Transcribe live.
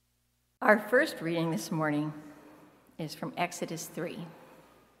Our first reading this morning is from Exodus 3.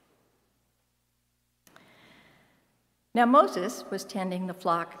 Now Moses was tending the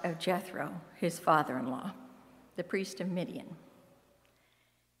flock of Jethro, his father-in-law, the priest of Midian.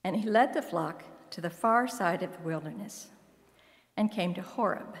 And he led the flock to the far side of the wilderness and came to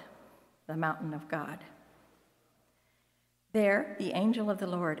Horeb, the mountain of God. There the angel of the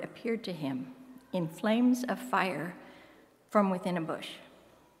Lord appeared to him in flames of fire from within a bush.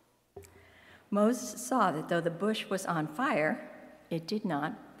 Moses saw that though the bush was on fire, it did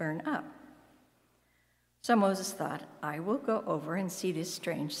not burn up. So Moses thought, I will go over and see this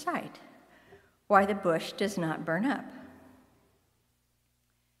strange sight, why the bush does not burn up.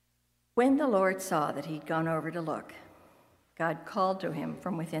 When the Lord saw that he'd gone over to look, God called to him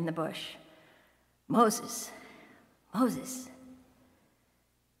from within the bush, Moses, Moses.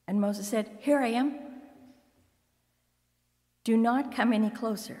 And Moses said, Here I am. Do not come any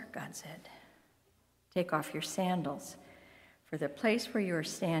closer, God said. Take off your sandals, for the place where you are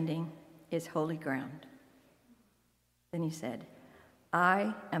standing is holy ground. Then he said,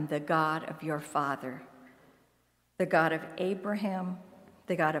 I am the God of your father, the God of Abraham,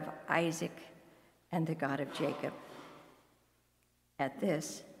 the God of Isaac, and the God of Jacob. At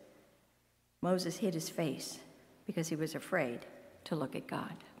this, Moses hid his face because he was afraid to look at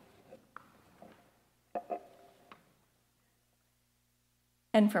God.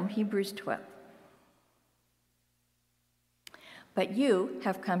 And from Hebrews 12. But you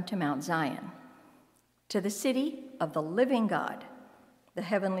have come to Mount Zion, to the city of the living God, the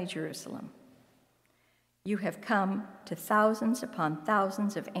heavenly Jerusalem. You have come to thousands upon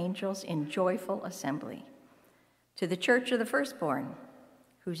thousands of angels in joyful assembly, to the church of the firstborn,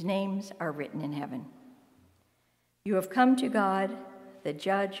 whose names are written in heaven. You have come to God, the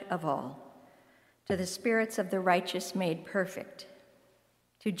judge of all, to the spirits of the righteous made perfect,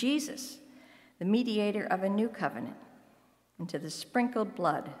 to Jesus, the mediator of a new covenant, and to the sprinkled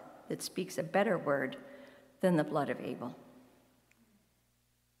blood that speaks a better word than the blood of Abel.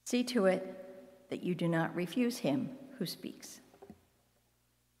 See to it that you do not refuse him who speaks.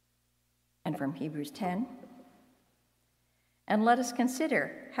 And from Hebrews 10, and let us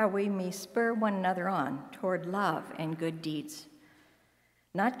consider how we may spur one another on toward love and good deeds,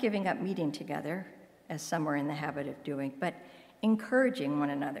 not giving up meeting together, as some are in the habit of doing, but encouraging one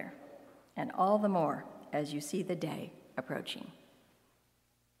another, and all the more as you see the day approaching.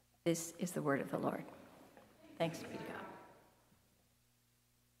 This is the word of the Lord. Thanks be to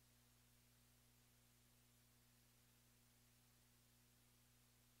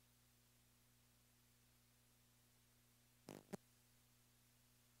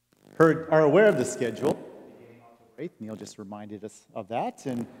God. Are aware of the schedule. Neil just reminded us of that.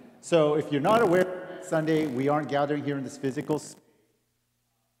 And so if you're not aware, Sunday we aren't gathering here in this physical space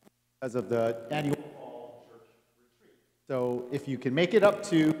because of the annual fall church retreat. So if you can make it up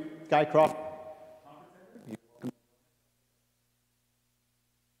to Skycroft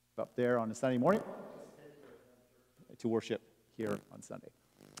up there on a Sunday morning to worship here on Sunday.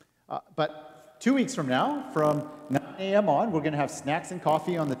 But 2 weeks from now, from 9 a.m. on, we're going to have snacks and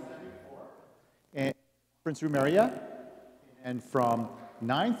coffee on the and conference room area, and from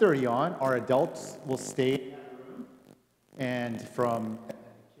 9:30 on, our adults will stay in that room, and from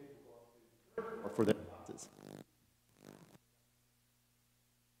for their classes.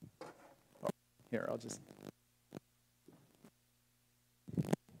 Here, I'll just.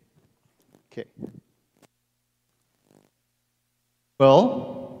 Okay.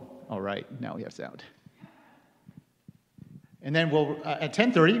 Well, all right. Now we have sound. And then we'll at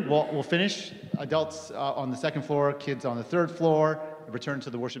 10:30 we'll finish adults on the second floor, kids on the third floor, and return to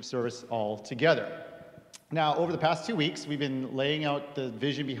the worship service all together. Now, over the past 2 weeks, we've been laying out the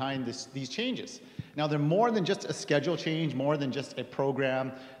vision behind these changes. Now, they're more than just a schedule change, more than just a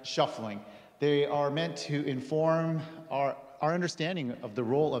program shuffling. They are meant to inform our understanding of the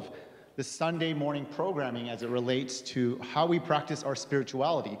role of the Sunday morning programming as it relates to how we practice our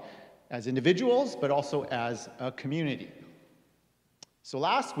spirituality as individuals, but also as a community. So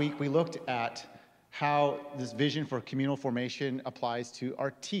last week, we looked at how this vision for communal formation applies to our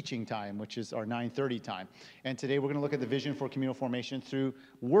teaching time, which is our 9:30 time. And today, we're going to look at the vision for communal formation through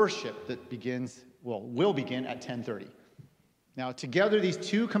worship that will begin at 10:30. Now, together, these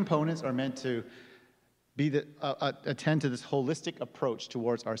two components are meant to attend to this holistic approach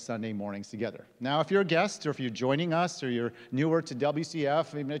towards our Sunday mornings together. Now, if you're a guest, or if you're joining us, or you're newer to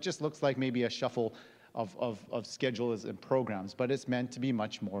WCF, I mean, it just looks like maybe a shuffle of schedules and programs, but it's meant to be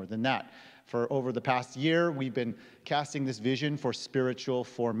much more than that. For over the past year, we've been casting this vision for spiritual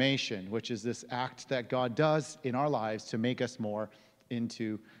formation, which is this act that God does in our lives to make us more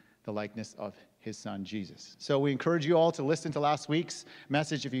into the likeness of his son, Jesus. So we encourage you all to listen to last week's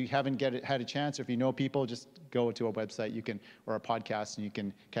message. If you haven't had a chance, or if you know people, just go to our website or our podcast, and you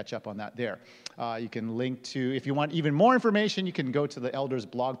can catch up on that there. You can link to, if you want even more information, you can go to the elders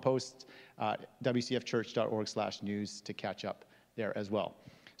blog post, wcfchurch.org/news, to catch up there as well.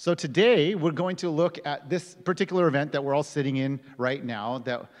 So today, we're going to look at this particular event that we're all sitting in right now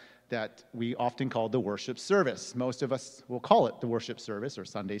that we often call the worship service. Most of us will call it the worship service or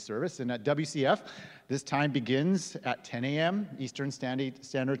Sunday service. And at WCF, this time begins at 10 a.m. Eastern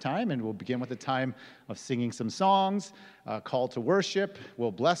Standard Time, and we'll begin with a time of singing some songs, call to worship.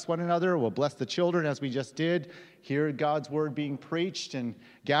 We'll bless one another. We'll bless the children as we just did, hear God's word being preached, and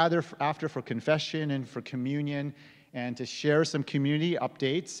gather after for confession and for communion, and to share some community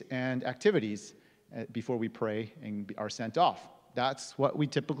updates and activities before we pray and are sent off. That's what we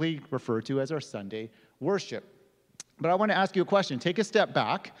typically refer to as our Sunday worship. But I want to ask you a question. Take a step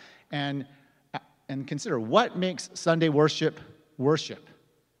back and consider, what makes Sunday worship worship?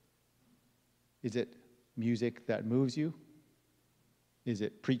 Is it music that moves you? Is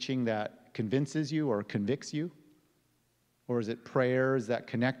it preaching that convinces you or convicts you? Or is it prayers that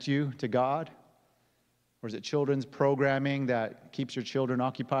connect you to God? Or is it children's programming that keeps your children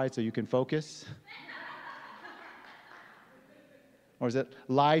occupied so you can focus? Or is it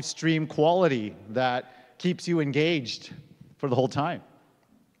live stream quality that keeps you engaged for the whole time?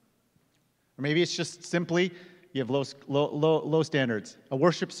 Or maybe it's just simply you have low standards, a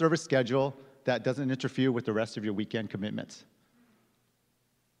worship service schedule that doesn't interfere with the rest of your weekend commitments.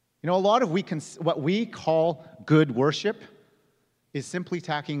 You know, a lot of what we call good worship is simply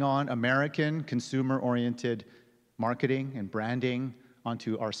tacking on American consumer-oriented marketing and branding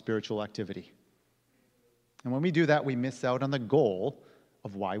onto our spiritual activity. And when we do that, we miss out on the goal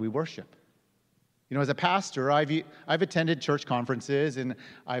of why we worship. You know, as a pastor, I've attended church conferences, and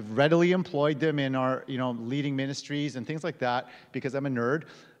I've readily employed them in our, leading ministries and things like that because I'm a nerd,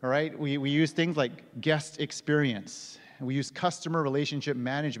 all right? We use things like guest experience. We use customer relationship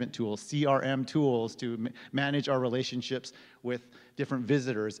management tools, CRM tools, to manage our relationships with different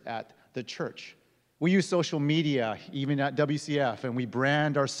visitors at the church. We use social media, even at WCF, and we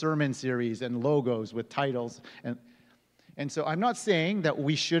brand our sermon series and logos with titles. And so I'm not saying that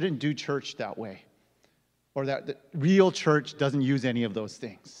we shouldn't do church that way, or that the real church doesn't use any of those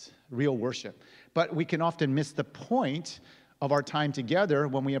things, real worship. But we can often miss the point of our time together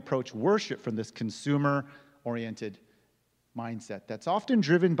when we approach worship from this consumer-oriented mindset that's often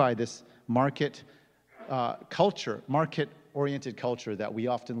driven by this market-oriented culture that we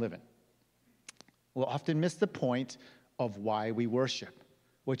often live in. We'll often miss the point of why we worship,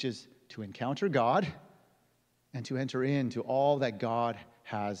 which is to encounter God and to enter into all that God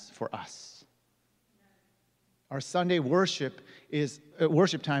has for us. Our Sunday worship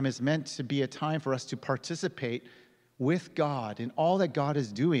time is meant to be a time for us to participate with God in all that God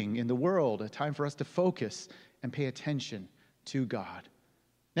is doing in the world, a time for us to focus and pay attention to God.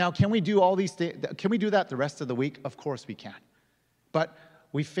 Now, can we do all these things? Can we do that the rest of the week? Of course we can. But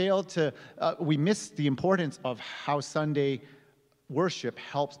we miss the importance of how Sunday worship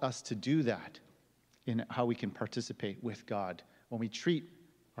helps us to do that, in how we can participate with God when we treat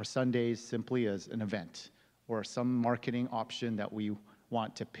our Sundays simply as an event or some marketing option that we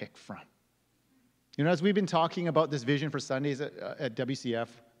want to pick from. You know, as we've been talking about this vision for Sundays at WCF,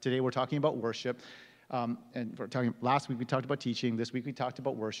 today we're talking about worship. Last week we talked about teaching. This week we talked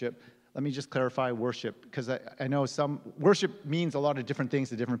about worship. Let me just clarify worship, because I know worship means a lot of different things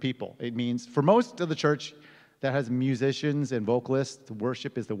to different people. It means, for most of the church that has musicians and vocalists,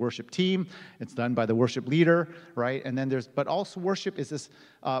 worship is the worship team. It's done by the worship leader, right? And then but also worship is this,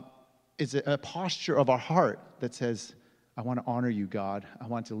 is a posture of our heart that says, I want to honor you, God. I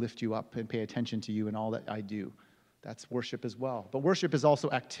want to lift you up and pay attention to you in all that I do. That's worship as well. But worship is also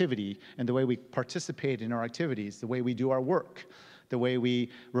activity, and the way we participate in our activities, the way we do our work, the way we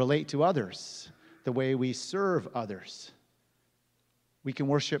relate to others, the way we serve others. We can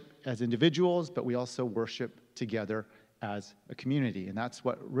worship as individuals, but we also worship together as a community. And that's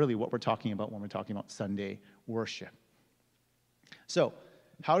what we're talking about when we're talking about Sunday worship. So,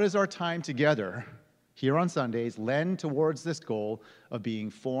 how does our time together here on Sundays lend towards this goal of being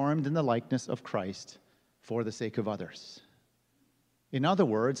formed in the likeness of Christ for the sake of others? In other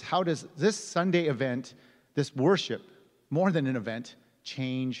words, how does this Sunday event, this worship, more than an event,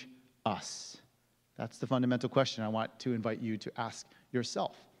 change us? That's the fundamental question I want to invite you to ask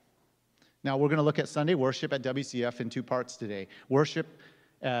yourself. Now, we're going to look at Sunday worship at WCF in two parts today. Worship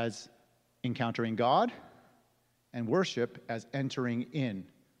as encountering God, and worship as entering in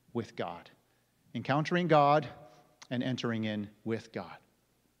with God. Encountering God and entering in with God.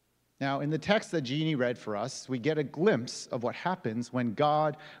 Now, in the text that Jeannie read for us, we get a glimpse of what happens when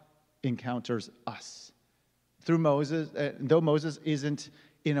God encounters us. Through Moses, though Moses isn't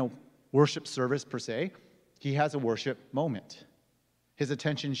in a worship service per se, he has a worship moment. His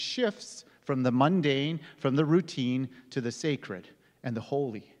attention shifts from the mundane, from the routine, to the sacred and the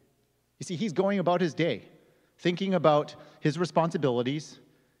holy. You see, he's going about his day, thinking about his responsibilities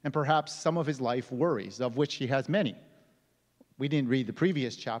and perhaps some of his life worries, of which he has many. We didn't read the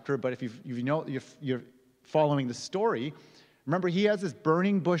previous chapter, but if you're following the story, remember he has this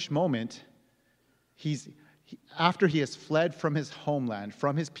burning bush moment. After he has fled from his homeland,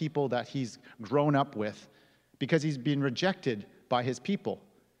 from his people that he's grown up with, because he's been rejected by his people,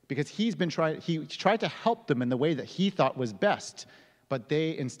 because he tried to help them in the way that he thought was best, but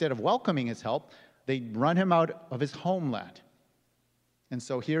they, instead of welcoming his help, they run him out of his homeland. And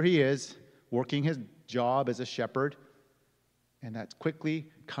so here he is, working his job as a shepherd, and that quickly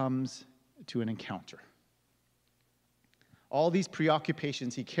comes to an encounter. All these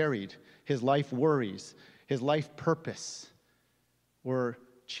preoccupations he carried, his life worries, his life purpose, were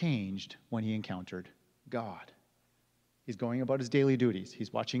changed when he encountered God. He's going about his daily duties.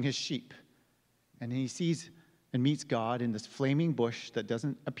 He's watching his sheep. And he sees and meets God in this flaming bush that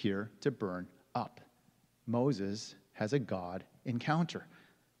doesn't appear to burn up. Moses has a God encounter.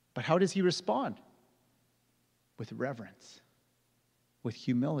 But how does he respond? With reverence, with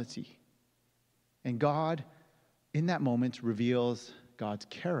humility. And God, in that moment, reveals God's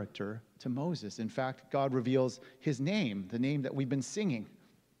character to Moses. In fact, God reveals his name, the name that we've been singing.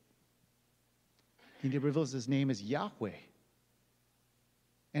 He reveals his name as Yahweh.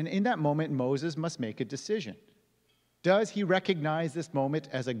 And in that moment, Moses must make a decision. Does he recognize this moment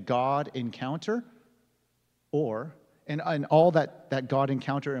as a God encounter? And all that God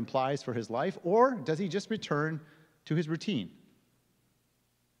encounter implies for his life? Or does he just return to his routine?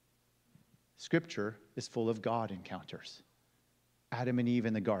 Scripture is full of God encounters. Adam and Eve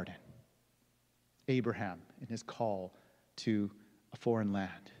in the garden. Abraham in his call to a foreign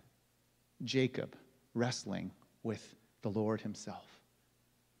land. Jacob wrestling with the Lord himself.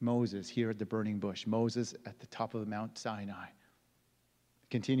 Moses here at the burning bush. Moses at the top of Mount Sinai. It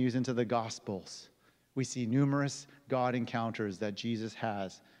continues into the Gospels. We see numerous God encounters that Jesus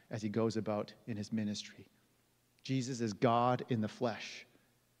has as he goes about in his ministry. Jesus is God in the flesh.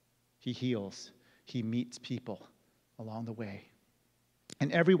 He heals. He meets people along the way.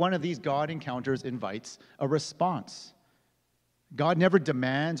 And every one of these God encounters invites a response. God never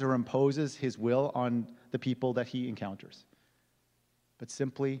demands or imposes his will on the people that he encounters. But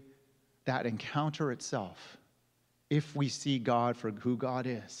simply that encounter itself, if we see God for who God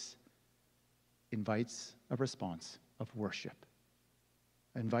is, invites a response of worship,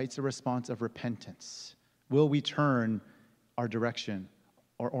 invites a response of repentance. Will we turn our direction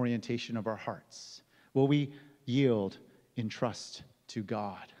or orientation of our hearts? Will we yield in trust to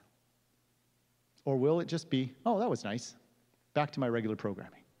God? Or will it just be, oh, that was nice, back to my regular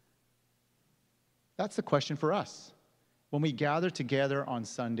programming? That's the question for us when we gather together on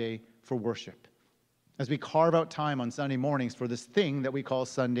Sunday for worship. As we carve out time on Sunday mornings for this thing that we call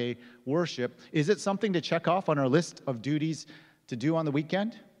Sunday worship, is it something to check off on our list of duties to do on the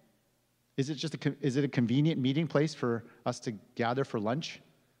weekend? Is it a convenient meeting place for us to gather for lunch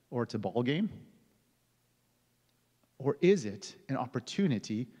or to ball game? Or is it an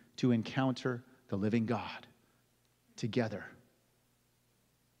opportunity to encounter the living God together?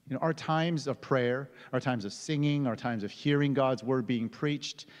 You know, our times of prayer, our times of singing, our times of hearing God's word being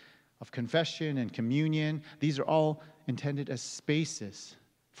preached, of confession and communion, these are all intended as spaces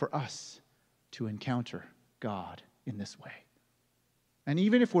for us to encounter God in this way. And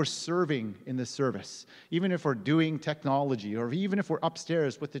even if we're serving in the service, even if we're doing technology, or even if we're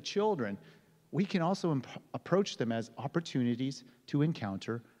upstairs with the children, we can also approach them as opportunities to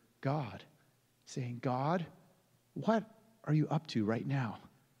encounter God. Saying, God, what are you up to right now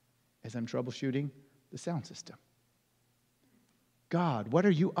as I'm troubleshooting the sound system? God, what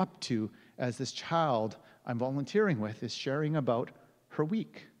are you up to as this child I'm volunteering with is sharing about her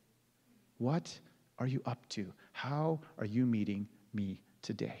week? What are you up to? How are you meeting me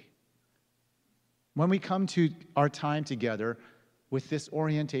today? When we come to our time together with this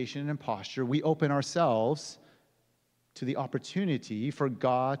orientation and posture, we open ourselves to the opportunity for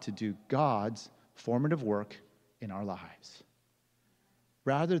God to do God's formative work in our lives.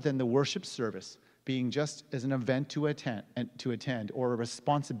 Rather than the worship service being just as an event to attend or a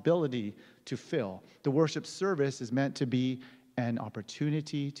responsibility to fill, the worship service is meant to be an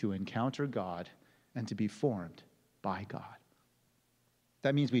opportunity to encounter God and to be formed by God.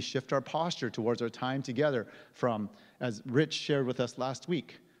 That means we shift our posture towards our time together from, as Rich shared with us last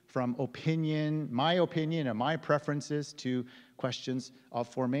week, from opinion, and my preferences to questions of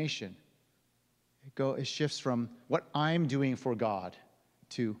formation. It shifts from what I'm doing for God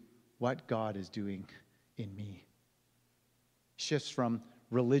to what God is doing in me. It shifts from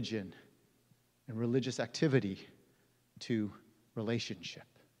religion and religious activity to relationship.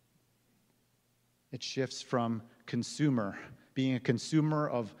 It shifts from being a consumer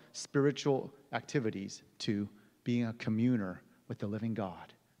of spiritual activities to being a communer with the living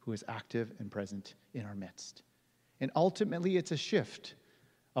God who is active and present in our midst. And ultimately, it's a shift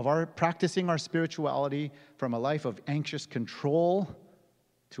of our practicing our spirituality from a life of anxious control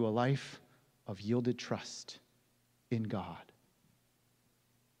to a life of yielded trust in God.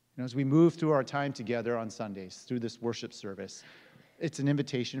 As we move through our time together on Sundays, through this worship service, it's an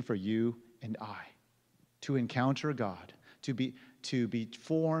invitation for you and I to encounter God, to be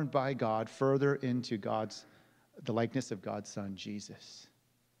formed by God further into the likeness of God's Son, Jesus.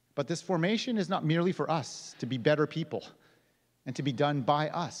 But this formation is not merely for us to be better people and to be done by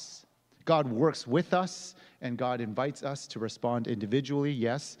us. God works with us, and God invites us to respond individually,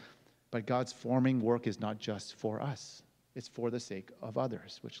 yes, but God's forming work is not just for us. It's for the sake of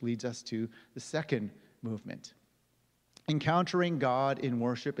others, which leads us to the second movement. Encountering God in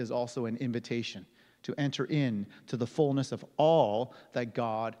worship is also an invitation to enter in to the fullness of all that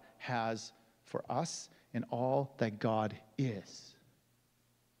God has for us and all that God is.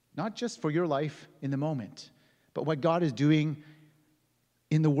 Not just for your life in the moment, but what God is doing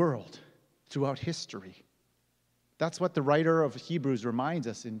in the world throughout history. That's what the writer of Hebrews reminds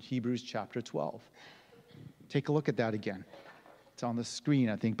us in Hebrews chapter 12. Take a look at that again. It's on the screen,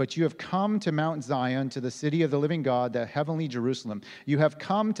 I think. But you have come to Mount Zion, to the city of the living God, the heavenly Jerusalem. You have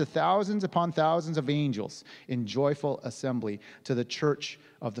come to thousands upon thousands of angels in joyful assembly, to the church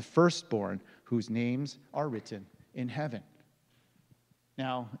of the firstborn, whose names are written in heaven.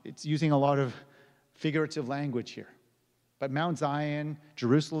 Now, it's using a lot of figurative language here. But Mount Zion,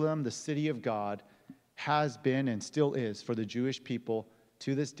 Jerusalem, the city of God, has been and still is for the Jewish people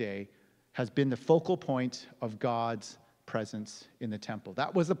to this day, has been the focal point of God's presence in the temple.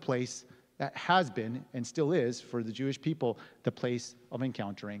 That was a place that has been and still is for the Jewish people the place of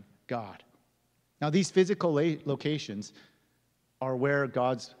encountering God. Now, these physical locations are where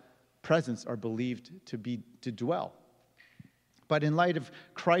God's presence are believed to dwell. But in light of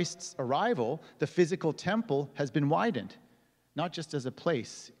Christ's arrival, the physical temple has been widened, not just as a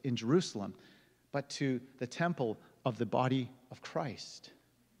place in Jerusalem, but to the temple of the body of Christ.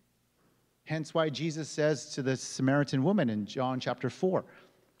 Hence why Jesus says to the Samaritan woman in John chapter 4,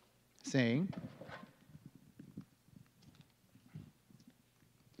 saying,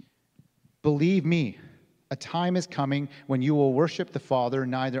 "Believe me, a time is coming when you will worship the Father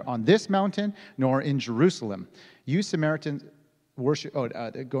neither on this mountain nor in Jerusalem. You Samaritans worship,"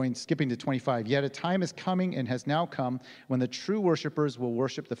 skipping to 25, "Yet a time is coming and has now come when the true worshipers will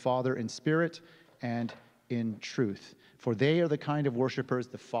worship the Father in spirit and in truth. For they are the kind of worshipers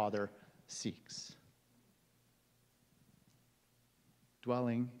the Father seeks."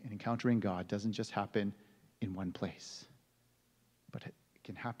 Dwelling and encountering God doesn't just happen in one place, but it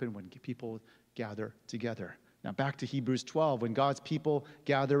can happen when people gather together. Now back to Hebrews 12, when God's people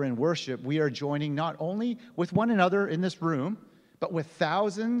gather and worship, we are joining not only with one another in this room, but with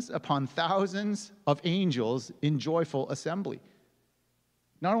thousands upon thousands of angels in joyful assembly.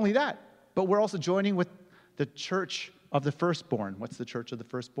 Not only that, but we're also joining with the church of the firstborn. What's the church of the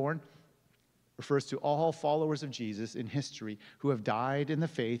firstborn? Refers to all followers of Jesus in history who have died in the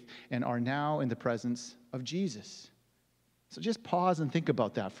faith and are now in the presence of Jesus. So just pause and think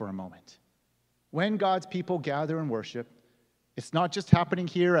about that for a moment. When God's people gather and worship, it's not just happening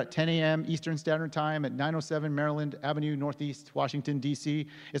here at 10 a.m. Eastern Standard Time at 907 Maryland Avenue, Northeast, Washington, D.C.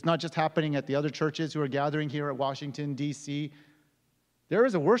 It's not just happening at the other churches who are gathering here at Washington, D.C. There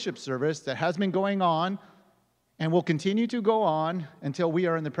is a worship service that has been going on and will continue to go on until we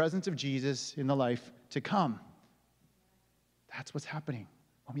are in the presence of Jesus in the life to come. That's what's happening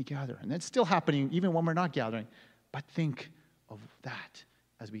when we gather. And it's still happening even when we're not gathering. But think of that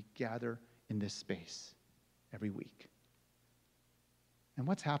as we gather in this space every week. And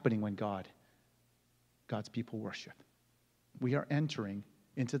what's happening when God's people worship? We are entering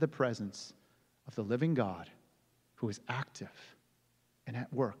into the presence of the living God who is active and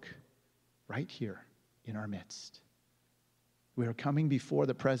at work right here in our midst. We are coming before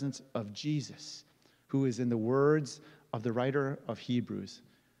the presence of Jesus, who is, in the words of the writer of Hebrews,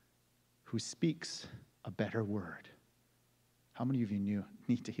 who speaks a better word. How many of you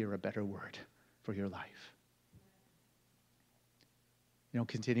need to hear a better word for your life?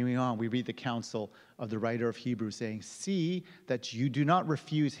 Continuing on, we read the counsel of the writer of Hebrews saying, "See that you do not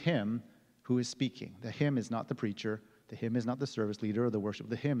refuse him who is speaking." The him is not the preacher. The him is not the service leader or the worship.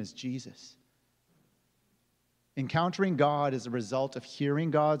 The him is Jesus. Encountering God is a result of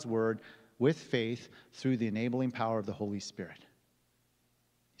hearing God's word with faith through the enabling power of the Holy Spirit.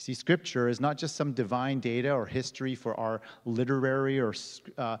 You see, Scripture is not just some divine data or history for our literary or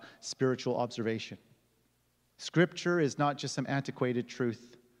spiritual observation. Scripture is not just some antiquated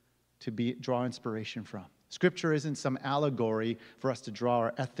truth to draw inspiration from. Scripture isn't some allegory for us to draw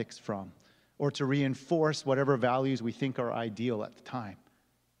our ethics from or to reinforce whatever values we think are ideal at the time.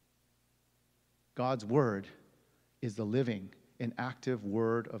 God's word is the living and active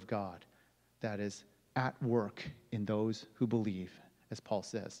word of God that is at work in those who believe, as Paul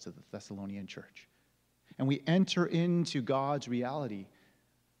says to the Thessalonian church. And we enter into God's reality,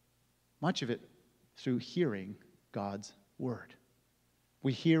 much of it through hearing God's word.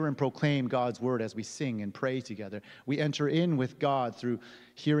 We hear and proclaim God's word as we sing and pray together. We enter in with God through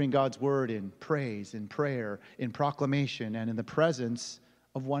hearing God's word in praise, in prayer, in proclamation, and in the presence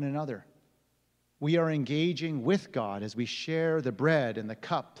of one another. We are engaging with God as we share the bread and the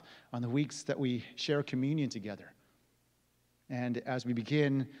cup on the weeks that we share communion together. And as we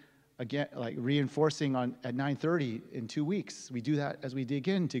begin again, like reinforcing at 9:30 in 2 weeks, we do that as we dig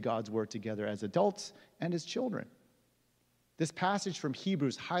into God's word together as adults and as children. This passage from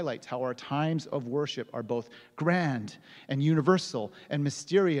Hebrews highlights how our times of worship are both grand and universal and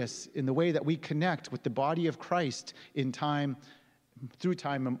mysterious in the way that we connect with the body of Christ through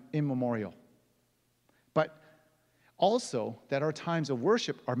time immemorial. But also that our times of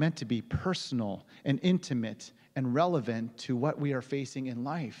worship are meant to be personal and intimate and relevant to what we are facing in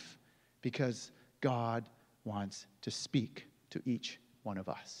life, because God wants to speak to each one of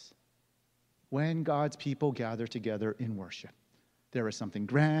us. When God's people gather together in worship, there is something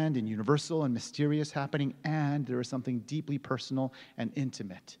grand and universal and mysterious happening, and there is something deeply personal and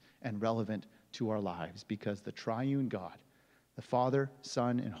intimate and relevant to our lives, because the triune God, the Father,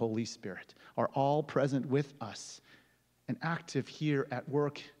 Son, and Holy Spirit, are all present with us and active here at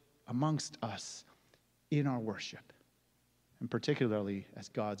work amongst us in our worship, and particularly as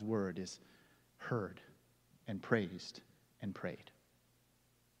God's word is heard and praised and prayed.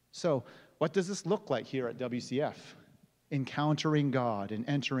 So, what does this look like here at WCF? Encountering God and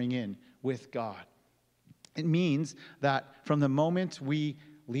entering in with God. It means that from the moment we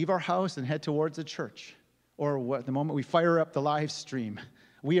leave our house and head towards the church, or the moment we fire up the live stream,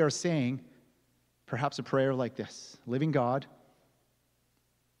 we are saying perhaps a prayer like this: Living God,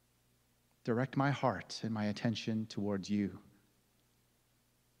 direct my heart and my attention towards you.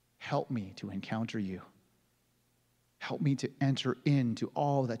 Help me to encounter you. Help me to enter into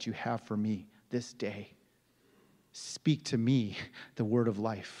all that you have for me this day. Speak to me the word of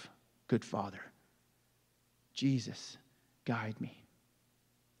life, good Father. Jesus, guide me.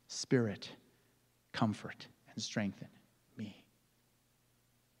 Spirit, comfort and strengthen me.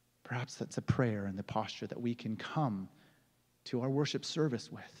 Perhaps that's a prayer and the posture that we can come to our worship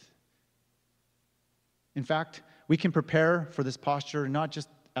service with. In fact, we can prepare for this posture not just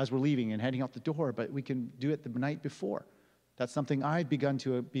as we're leaving and heading out the door, but we can do it the night before. That's something I've begun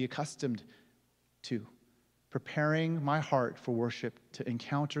to be accustomed to. Preparing my heart for worship to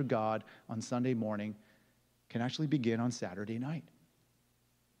encounter God on Sunday morning can actually begin on Saturday night.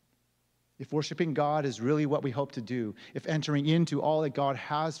 If worshiping God is really what we hope to do, if entering into all that God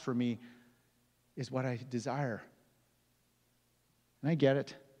has for me is what I desire, and I get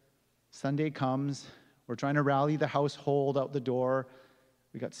it. Sunday comes, we're trying to rally the household out the door.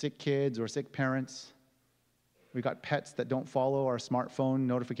 We got sick kids or sick parents. We got pets that don't follow our smartphone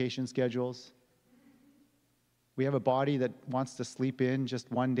notification schedules. We have a body that wants to sleep in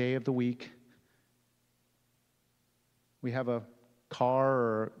just one day of the week. We have a car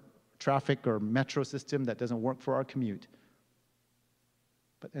or traffic or metro system that doesn't work for our commute.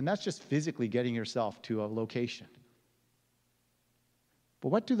 And that's just physically getting yourself to a location. But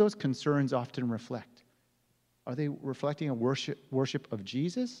what do those concerns often reflect? Are they reflecting a worship of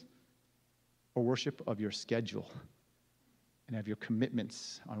Jesus, or worship of your schedule and of your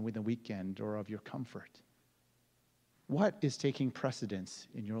commitments on the weekend, or of your comfort? What is taking precedence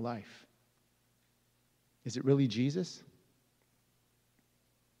in your life? Is it really Jesus?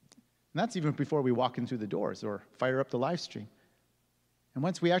 And that's even before we walk in through the doors or fire up the live stream. And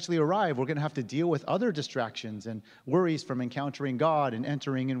once we actually arrive, we're going to have to deal with other distractions and worries from encountering God and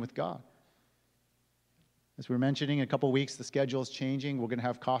entering in with God. As we were mentioning, in a couple of weeks, the schedule is changing. We're going to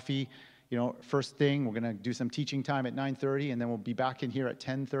have coffee, first thing. We're going to do some teaching time at 9:30, and then we'll be back in here at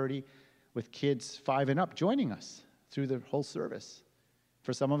 10:30 with kids 5 and up joining us through the whole service.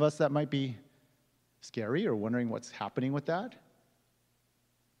 For some of us, that might be scary or wondering what's happening with that.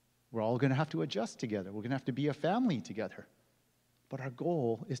 We're all going to have to adjust together. We're going to have to be a family together. But our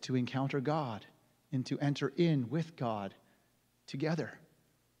goal is to encounter God and to enter in with God together.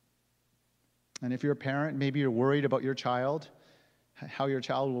 And if you're a parent, maybe you're worried about your child, how your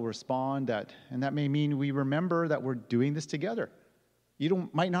child will respond, and that may mean we remember that we're doing this together. You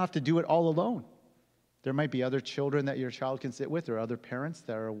might not have to do it all alone. There might be other children that your child can sit with, or other parents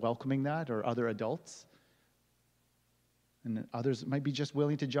that are welcoming that, or other adults. And others might be just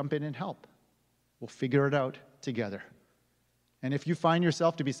willing to jump in and help. We'll figure it out together. And if you find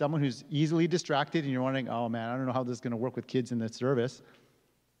yourself to be someone who's easily distracted and you're wondering, oh man, I don't know how this is going to work with kids in the service,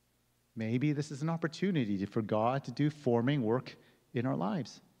 maybe this is an opportunity for God to do forming work in our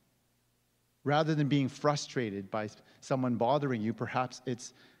lives. Rather than being frustrated by someone bothering you, perhaps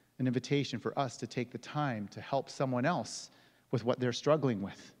it's an invitation for us to take the time to help someone else with what they're struggling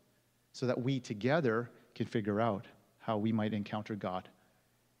with, so that we together can figure out how we might encounter God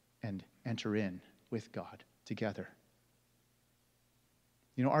and enter in with God together.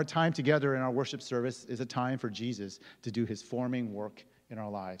 You know, our time together in our worship service is a time for Jesus to do his forming work in our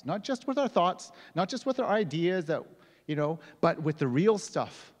lives. Not just with our thoughts, not just with our ideas but with the real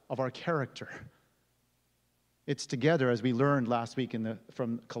stuff of our character. It's together, as we learned last week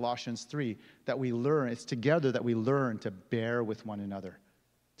from Colossians 3, it's together that we learn to bear with one another,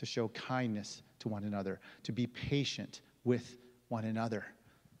 to show kindness to one another, to be patient with one another,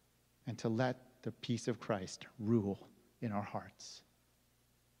 and to let the peace of Christ rule in our hearts.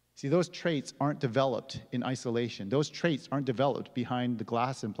 See, those traits aren't developed in isolation. Those traits aren't developed behind the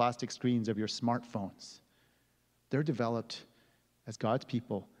glass and plastic screens of your smartphones. They're developed as God's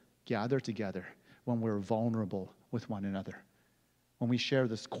people gather together when we're vulnerable with one another, when we share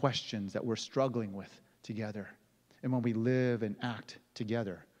those questions that we're struggling with together, and when we live and act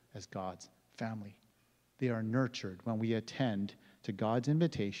together as God's family. They are nurtured when we attend to God's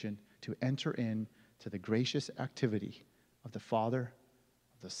invitation to enter in to the gracious activity of the Father,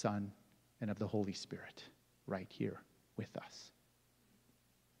 of the Son, and of the Holy Spirit right here with us.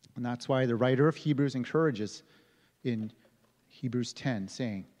 And that's why the writer of Hebrews encourages in Hebrews 10,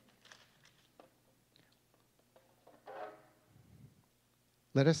 saying,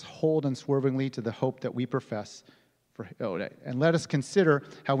 let us hold unswervingly to the hope that we profess, and let us consider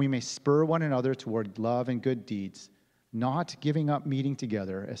how we may spur one another toward love and good deeds, not giving up meeting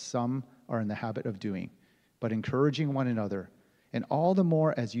together as some are in the habit of doing, but encouraging one another, and all the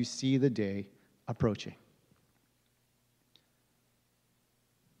more as you see the day approaching.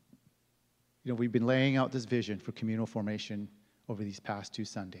 You know, we've been laying out this vision for communal formation over these past 2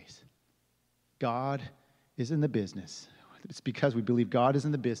 Sundays. God is in the business. It's because we believe God is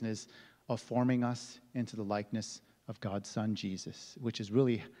in the business of forming us into the likeness of God's Son, Jesus, which is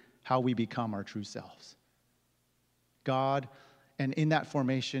really how we become our true selves. God, and in that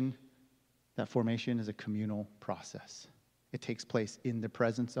formation is a communal process. It takes place in the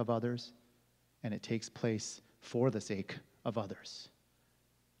presence of others, and it takes place for the sake of others.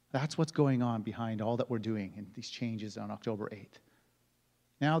 That's what's going on behind all that we're doing in these changes on October 8th.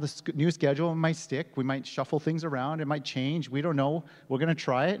 Now, the new schedule might stick. We might shuffle things around. It might change. We don't know. We're going to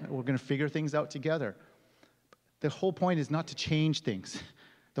try it. We're going to figure things out together. The whole point is not to change things.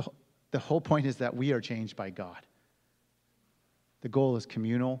 The whole point is that we are changed by God. The goal is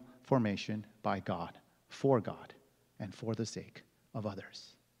communal formation by God, and for the sake of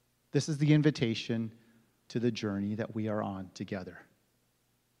others. This is the invitation to the journey that we are on together.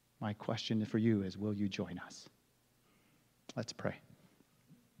 My question for you is, will you join us? Let's pray.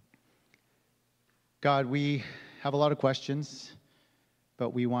 God, we have a lot of questions,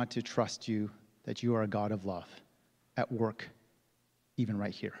 but we want to trust you that you are a God of love at work, even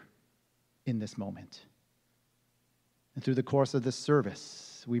right here, in this moment. And through the course of this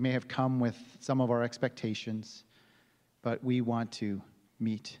service, we may have come with some of our expectations, but we want to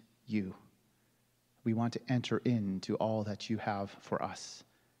meet you. We want to enter into all that you have for us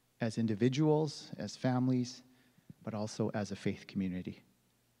as individuals, as families, but also as a faith community.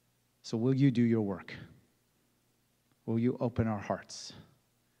 So will you do your work? Will you open our hearts?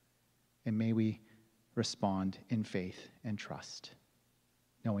 And may we respond in faith and trust,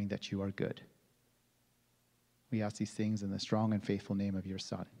 knowing that you are good. We ask these things in the strong and faithful name of your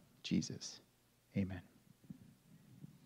Son, Jesus. Amen.